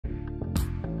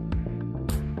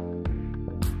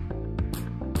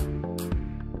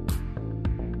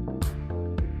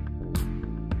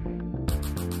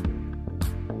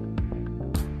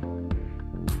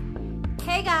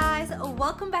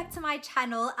welcome back to my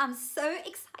channel. I'm so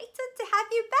excited to have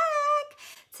you back.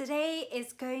 Today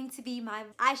is going to be my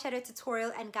eyeshadow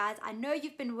tutorial, and guys, I know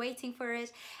you've been waiting for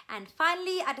it, and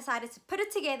finally I decided to put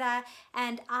it together,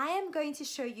 and I am going to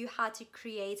show you how to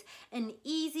create an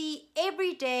easy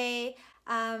everyday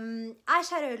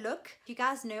eyeshadow look. You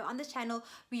guys know on this channel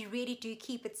we really do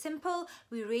keep it simple,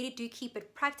 we really do keep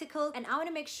it practical, and I want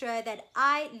to make sure that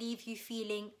I leave you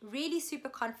feeling really super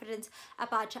confident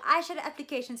about your eyeshadow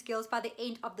application skills by the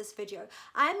end of this video.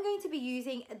 I'm going to be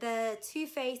using the Too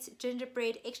Faced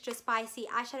Gingerbread Extra Spicy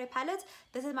eyeshadow palette.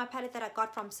 This is my palette that I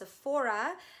got from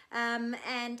Sephora,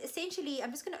 and essentially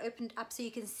I'm just going to open it up so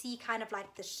you can see kind of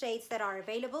like the shades that are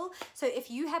available. So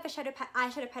if you have a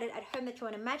eyeshadow palette at home that you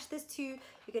want to match this to,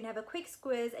 you can have a quick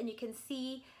squiz and you can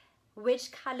see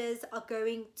which colors are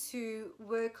going to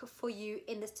work for you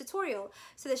in this tutorial.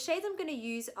 So the shades I'm going to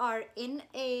use are in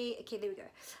a, okay, there we go.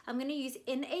 I'm going to use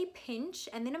In a Pinch,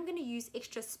 and then I'm going to use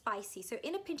Extra Spicy. So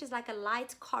In a Pinch is like a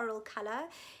light coral color.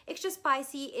 Extra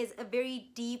Spicy is a very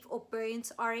deep or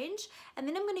burnt orange. And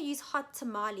then I'm going to use Hot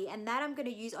Tamale, and that I'm going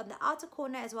to use on the outer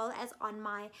corner as well as on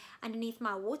my underneath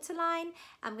my waterline.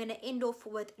 I'm going to end off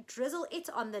with Drizzle It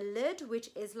on the lid, which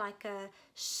is like a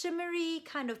shimmery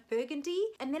kind of burgundy.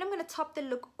 And then I'm going to top the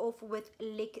look off with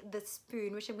Lick the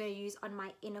Spoon, which I'm going to use on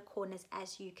my inner corners,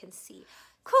 as you can see.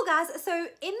 Cool, guys. So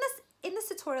in this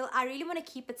tutorial, I really want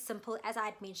to keep it simple, as I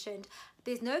had mentioned.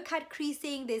 There's no cut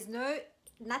creasing, there's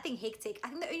nothing hectic. I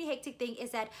think the only hectic thing is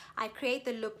that I create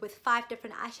the look with 5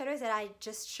 different eyeshadows that I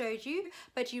just showed you,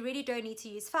 but you really don't need to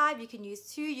use 5. You can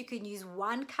use 2, you can use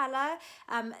 1 color.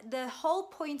 The whole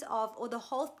point of, or the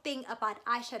whole thing about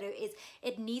eyeshadow is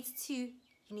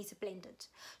you need to blend it.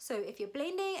 So if you're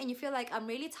blending and you feel like I'm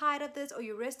really tired of this, or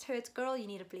your wrist hurts, girl, you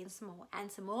need to blend some more and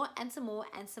some more and some more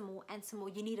and some more and some more.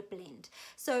 You need to blend.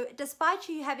 So despite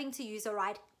you having to use the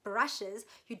right brushes,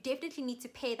 you definitely need to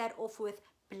pair that off with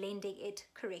blending it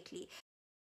correctly.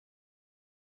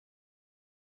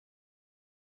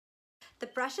 The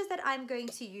brushes that I'm going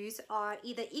to use are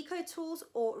either Eco Tools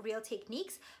or Real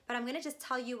Techniques, but I'm going to just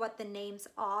tell you what the names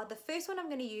are. The first one I'm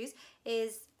going to use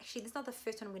is, actually this is not the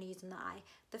first one I'm going to use in the eye.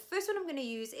 The first one I'm going to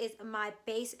use is my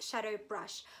base shadow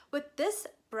brush. With this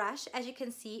brush, as you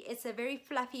can see, it's a very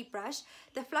fluffy brush.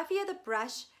 The fluffier the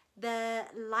brush, the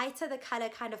lighter the color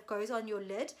kind of goes on your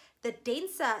lid. The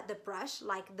denser the brush,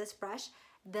 like this brush,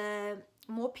 the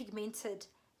more pigmented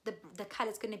the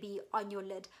color is going to be on your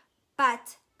lid.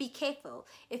 But be careful.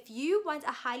 If you want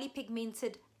a highly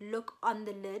pigmented look on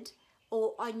the lid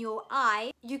or on your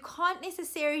eye, you can't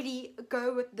necessarily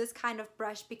go with this kind of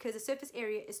brush because the surface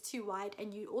area is too wide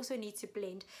and you also need to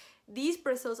blend. These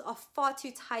bristles are far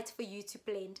too tight for you to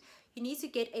blend. You need to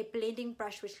get a blending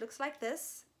brush which looks like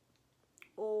this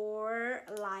or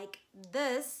like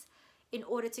this in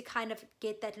order to kind of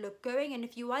get that look going. And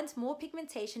if you want more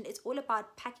pigmentation, it's all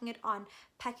about packing it on,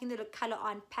 packing the color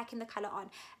on, packing the color on.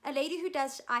 A lady who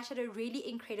does eyeshadow really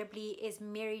incredibly is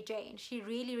Mary Jane. She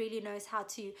really knows how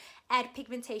to add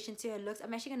pigmentation to her looks.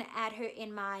 I'm actually going to add her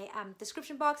in my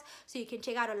description box so you can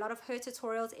check out a lot of her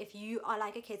tutorials if you are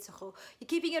like, okay, Tshego, you're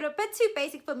keeping it a bit too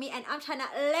basic for me and I'm trying to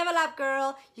level up,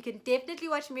 girl. You can definitely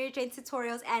watch Mary Jane's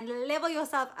tutorials and level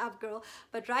yourself up, girl.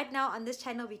 But right now on this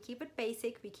channel, we keep it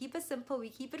basic, we keep it simple, we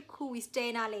keep it cool, we stay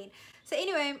in our lane. So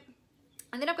anyway,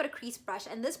 and then I've got a crease brush,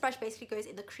 and this brush basically goes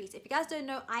in the crease. If you guys don't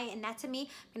know eye anatomy,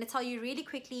 I'm going to tell you really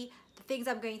quickly the things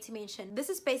I'm going to mention. This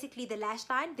is basically the lash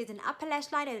line. There's an upper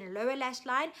lash line and a lower lash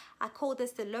line. I call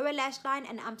this the lower lash line,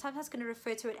 and I'm sometimes going to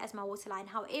refer to it as my waterline.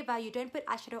 However, you don't put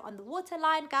eyeshadow on the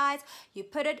waterline, guys. You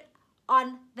put it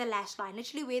on the lash line,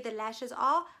 literally where the lashes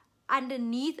are,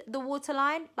 underneath the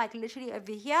waterline, like literally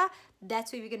over here.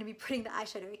 That's where we're going to be putting the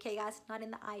eyeshadow, okay guys? Not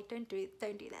in the eye. Don't do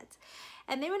that.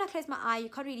 And then when I close my eye, you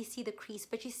can't really see the crease,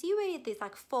 but you see where there's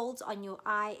like folds on your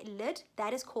eyelid?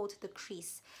 That is called the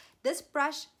crease. This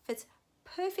brush fits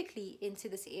perfectly into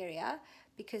this area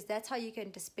because that's how you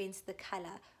can dispense the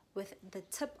color. With the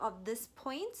tip of this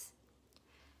point,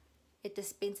 it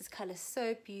dispenses color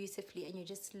so beautifully, and you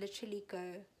just literally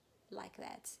go like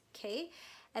that, okay?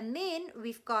 And then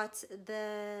we've got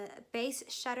the base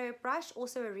shadow brush,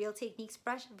 also a Real Techniques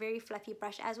brush, very fluffy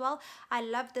brush as well. I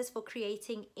love this for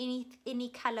creating any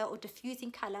color or diffusing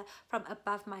color from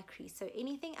above my crease. So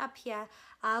anything up here,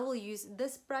 I will use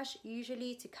this brush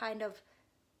usually to kind of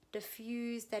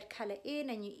diffuse that color in,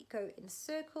 and you go in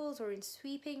circles or in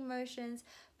sweeping motions,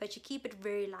 but you keep it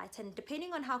very light. And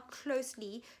depending on how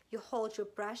closely you hold your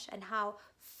brush and how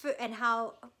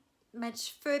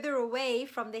much further away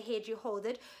from the head you hold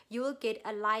it, you will get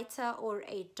a lighter or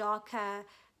a darker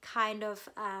kind of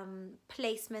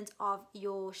placement of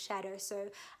your shadow. So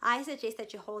I suggest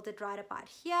that you hold it right about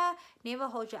here. Never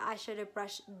hold your eyeshadow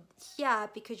brush here,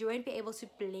 because you won't be able to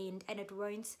blend and it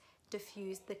won't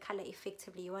diffuse the color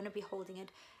effectively. You want to be holding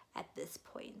it at this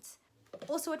point.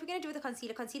 Also, what we're going to do with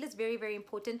the concealer is very, very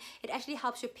important. It actually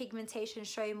helps your pigmentation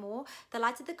show more. The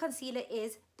lighter the concealer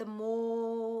is, the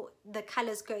more the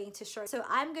color is going to show. So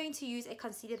I'm going to use a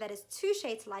concealer that is 2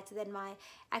 shades lighter than my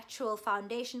actual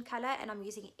foundation color, and I'm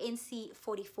using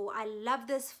NC44. I love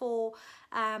this for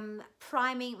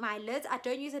priming my lids. I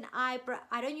don't use an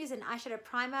eyeshadow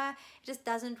primer. It just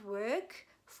doesn't work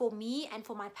for me and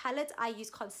for my palette. I use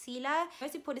concealer.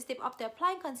 Most important step after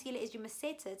applying concealer is you must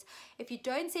set it. If you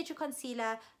don't set your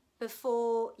concealer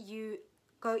before you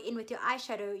go in with your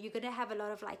eyeshadow, you're going to have a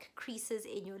lot of like creases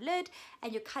in your lid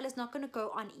and your color's not going to go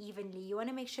on evenly. You want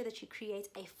to make sure that you create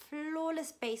a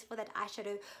flawless base for that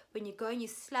eyeshadow. When you go and you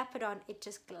slap it on, it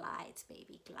just glides,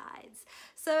 baby, glides.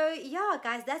 So yeah,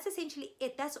 guys, that's essentially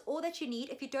it. That's all that you need.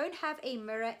 If you don't have a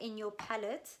mirror in your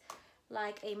palette,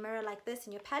 like a mirror like this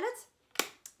in your palette,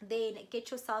 then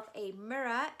get yourself a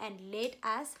mirror and let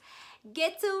us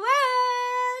get to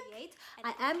work.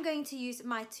 I am going to use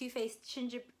my Too Faced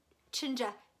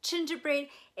gingerbread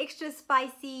extra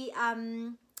spicy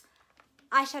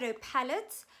eyeshadow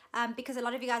palette because a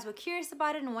lot of you guys were curious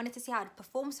about it and wanted to see how it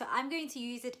performs. So I'm going to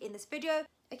use it in this video.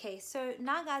 Okay, so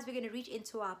now guys, we're going to reach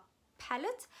into our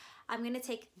palette. I'm going to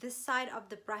take this side of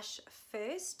the brush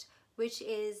first, which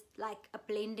is like a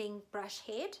blending brush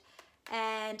head.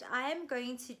 And I am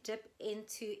going to dip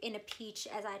into Inner Peach,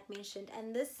 as I had mentioned,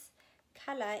 and this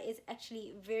color is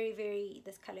actually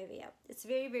this color over here, it's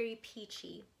very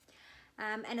peachy,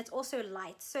 and it's also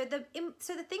light. So the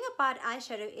thing about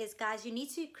eyeshadow is, guys, you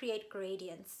need to create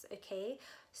gradients. Okay,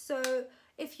 so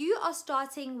if you are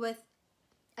starting with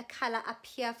a color up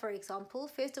here, for example,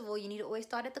 first of all you need to always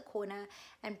start at the corner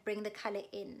and bring the color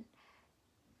in.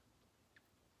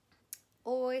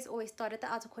 Always start at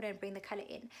the outer corner and bring the color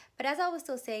in. But as I was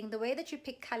still saying, the way that you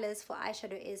pick colors for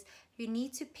eyeshadow is you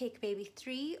need to pick maybe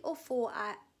 3 or 4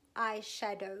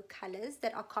 eyeshadow colors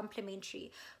that are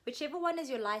complementary. Whichever one is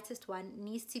your lightest one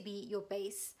needs to be your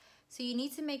base. So you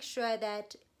need to make sure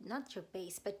that, not your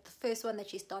base, but the first one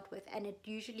that you start with, and it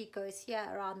usually goes here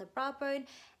around the brow bone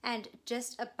and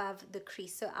just above the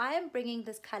crease. So I am bringing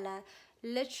this color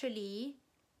literally,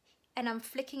 and I'm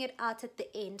flicking it out at the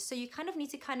end. So you kind of need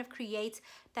to create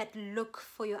that look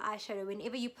for your eyeshadow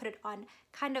whenever you put it on.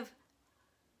 Kind of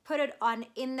put it on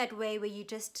in that way where you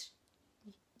just,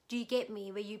 do you get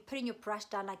me? Where you're putting your brush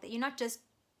down like that. You're not just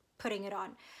putting it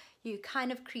on. You're kind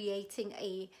of creating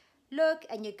a look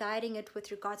and you're guiding it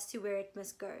with regards to where it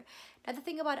must go. Now the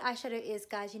thing about eyeshadow is,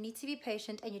 guys, you need to be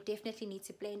patient and you definitely need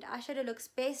to blend. Eyeshadow looks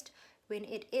best when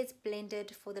it is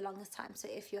blended for the longest time. So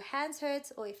if your hands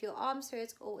hurts, or if your arms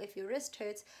hurts, or if your wrist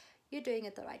hurts, you're doing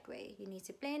it the right way. You need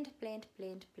to blend, blend,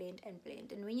 blend, blend, and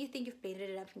blend. And when you think you've blended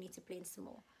it up, you need to blend some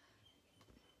more.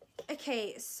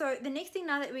 Okay, so the next thing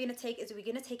now that we're going to take is we're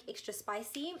going to take Extra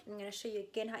Spicy. I'm going to show you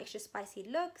again how Extra Spicy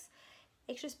looks.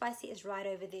 Extra Spicy is right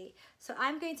over there. So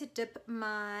I'm going to dip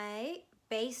my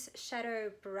base shadow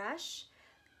brush,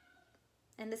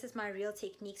 and this is my Real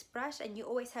Techniques brush, and you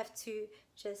always have to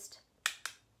just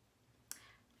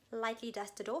lightly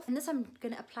dust it off. And this I'm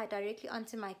going to apply directly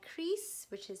onto my crease,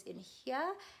 which is in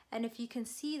here. And if you can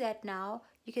see that now,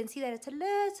 you can see that it's a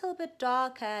little bit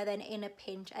darker than Inner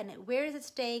Pinch. And where is it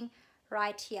staying?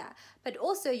 Right here. But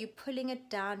also you're pulling it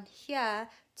down here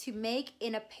to make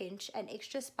Inner Pinch and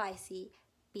Extra Spicy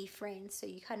be friends. So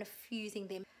you're kind of fusing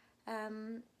them.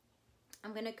 I'm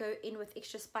going to go in with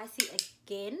Extra Spicy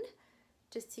again,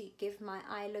 just to give my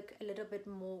eye look a little bit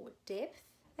more depth.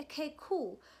 Okay,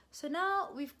 cool. So now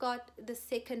we've got the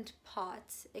second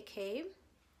part, okay,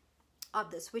 of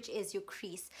this, which is your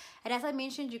crease. And as I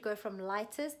mentioned, you go from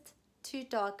lightest to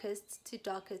darkest to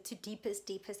darkest to deepest,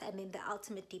 and then the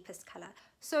ultimate deepest color.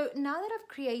 So now that I've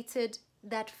created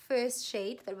that first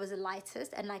shade that was the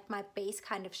lightest and like my base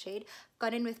kind of shade,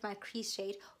 gone in with my crease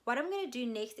shade, what I'm going to do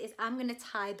next is I'm going to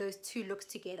tie those two looks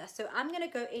together. So I'm going to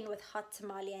go in with Hot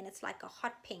Tamale, and it's like a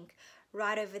hot pink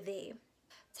right over there.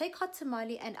 Take Hot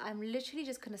Tamale and I'm literally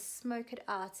just going to smoke it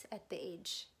out at the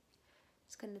edge.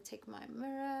 Just going to take my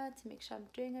mirror to make sure I'm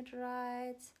doing it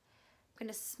right. I'm going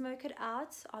to smoke it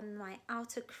out on my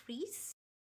outer crease.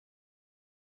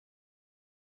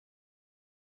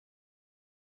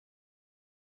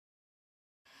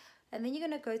 And then you're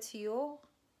going to go to your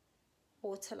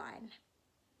waterline.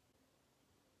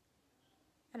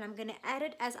 And I'm going to add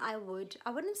it as I would.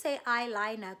 I wouldn't say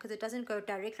eyeliner because it doesn't go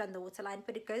directly on the waterline,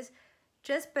 but it goes,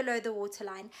 just below the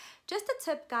waterline. Just a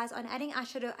tip, guys, on adding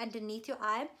eyeshadow underneath your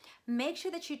eye, make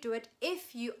sure that you do it,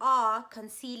 if you are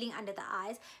concealing under the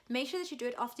eyes, make sure that you do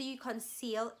it after you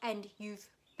conceal and you've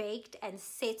baked and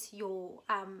set your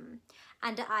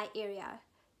under eye area.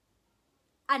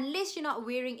 Unless you're not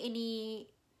wearing any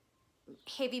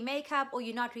heavy makeup or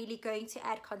you're not really going to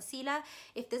add concealer,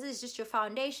 if this is just your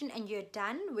foundation and you're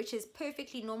done, which is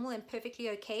perfectly normal and perfectly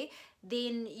okay,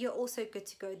 then you're also good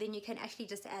to go. Then you can actually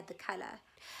just add the color.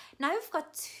 Now we've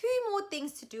got 2 more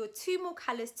things to do, or 2 more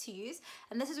colors to use,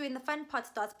 and this is when the fun part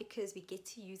starts because we get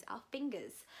to use our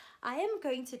fingers. I am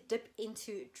going to dip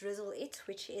into Drizzle It,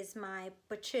 which is my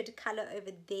butchered color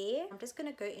over there. I'm just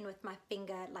going to go in with my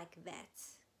finger like that.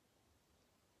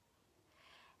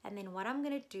 And then what I'm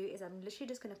going to do is I'm literally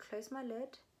just going to close my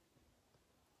lid,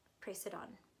 press it on.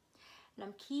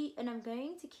 And I'm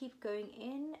going to keep going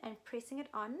in and pressing it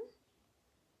on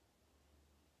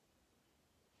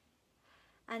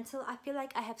until I feel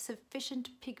like I have sufficient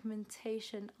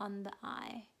pigmentation on the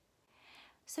eye.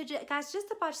 So guys,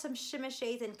 just about some shimmer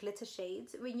shades and glitter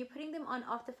shades, when you're putting them on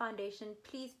after foundation,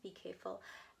 please be careful.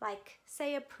 Like,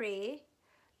 say a prayer,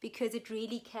 because it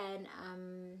really can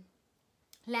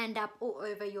land up all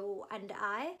over your under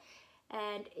eye,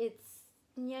 and it's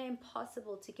near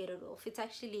impossible to get it off. It's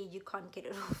actually, you can't get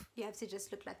it off. You have to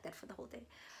just look like that for the whole day.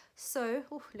 So,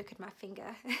 ooh, look at my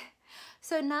finger.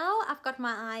 So now I've got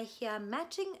my eye here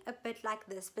matching a bit like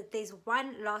this, but there's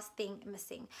one last thing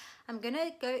missing. I'm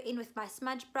gonna go in with my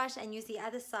smudge brush and use the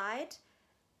other side,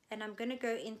 and I'm gonna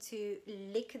go into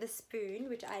Lick the Spoon,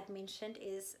 which I had mentioned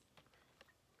is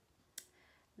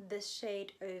this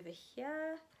shade over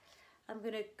here. I'm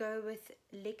going to go with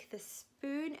Lick the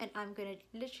Spoon, and I'm going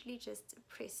to literally just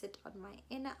press it on my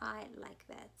inner eye like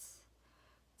that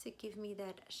to give me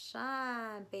that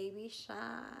shine, baby,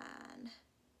 shine.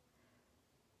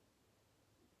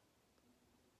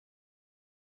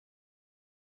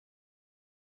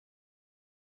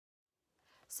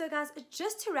 So guys,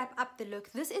 just to wrap up the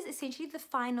look, this is essentially the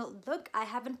final look. I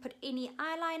haven't put any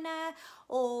eyeliner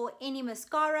or any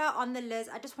mascara on the lids.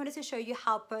 I just wanted to show you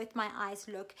how both my eyes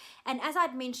look. And as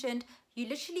I'd mentioned, you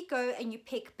literally go and you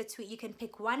pick between, you can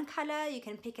pick one color, you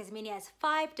can pick as many as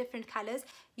 5 different colors.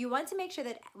 You want to make sure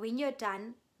that when you're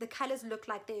done, the colors look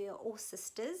like they are all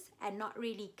sisters and not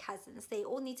really cousins. They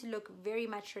all need to look very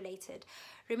much related.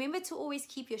 Remember to always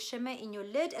keep your shimmer in your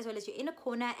lid as well as your inner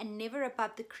corner and never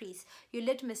above the crease. Your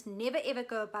lid must never ever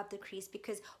go above the crease,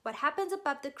 because what happens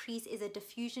above the crease is a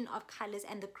diffusion of colors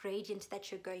and the gradient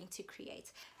that you're going to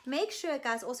create. Make sure,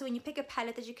 guys, also when you pick a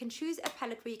palette, that you can choose a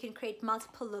palette where you can create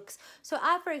multiple looks. So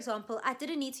for example, I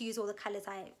didn't need to use all the colors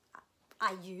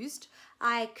I used.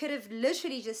 I could have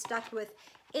literally just stuck with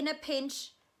Inner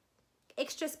Pinch,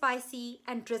 Extra Spicy,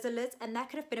 and Drizzle It, and that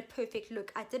could have been a perfect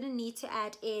look. I didn't need to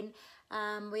add in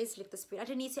where's Lick the Spoon? I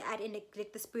didn't need to add in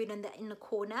Lick the Spoon in the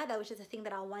corner. That was just the thing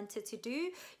that I wanted to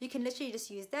do. You can literally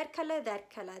just use that color, that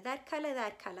color, that color,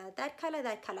 that color, that color,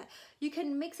 that color. You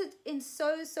can mix it in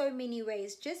so many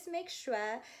ways. Just make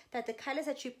sure that the colors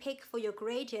that you pick for your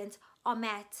gradient are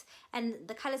matte, and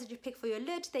the colors that you pick for your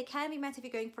lid, they can be matte if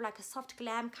you're going for like a soft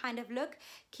glam kind of look.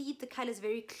 Keep the colors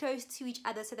very close to each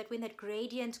other so that when that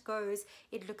gradient goes,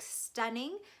 it looks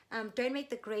stunning. Don't make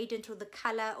the gradient or the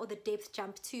color or the depth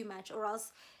jump too much, or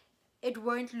else it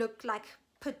won't look like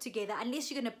put together. Unless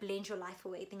you're going to blend your life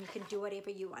away, then you can do whatever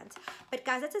you want. But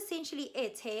guys, that's essentially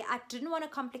it. Hey, I didn't want to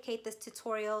complicate this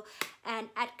tutorial and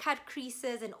add cut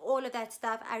creases and all of that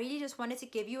stuff. I really just wanted to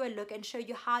give you a look and show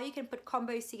you how you can put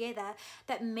combos together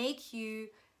that make you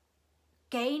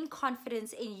gain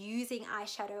confidence in using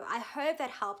eyeshadow. I hope that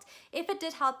helped. If it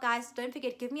did help, guys, don't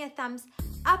forget, give me a thumbs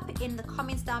up in the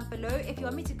comments down below if you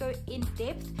want me to go in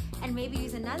depth and maybe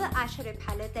use another eyeshadow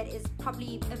palette that is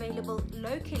probably available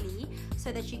locally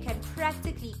so that you can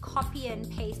practically copy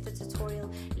and paste the tutorial.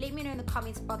 Let me know in the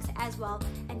comments box as well,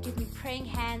 and give me praying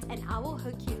hands, and I will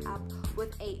hook you up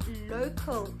with a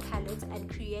local palette and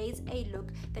create a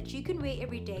look that you can wear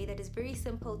every day that is very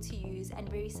simple to use and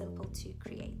very simple to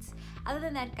create. Other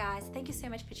than that, guys, thank you so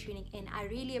much for tuning in. I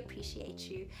really appreciate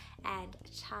you, and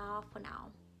ciao for now.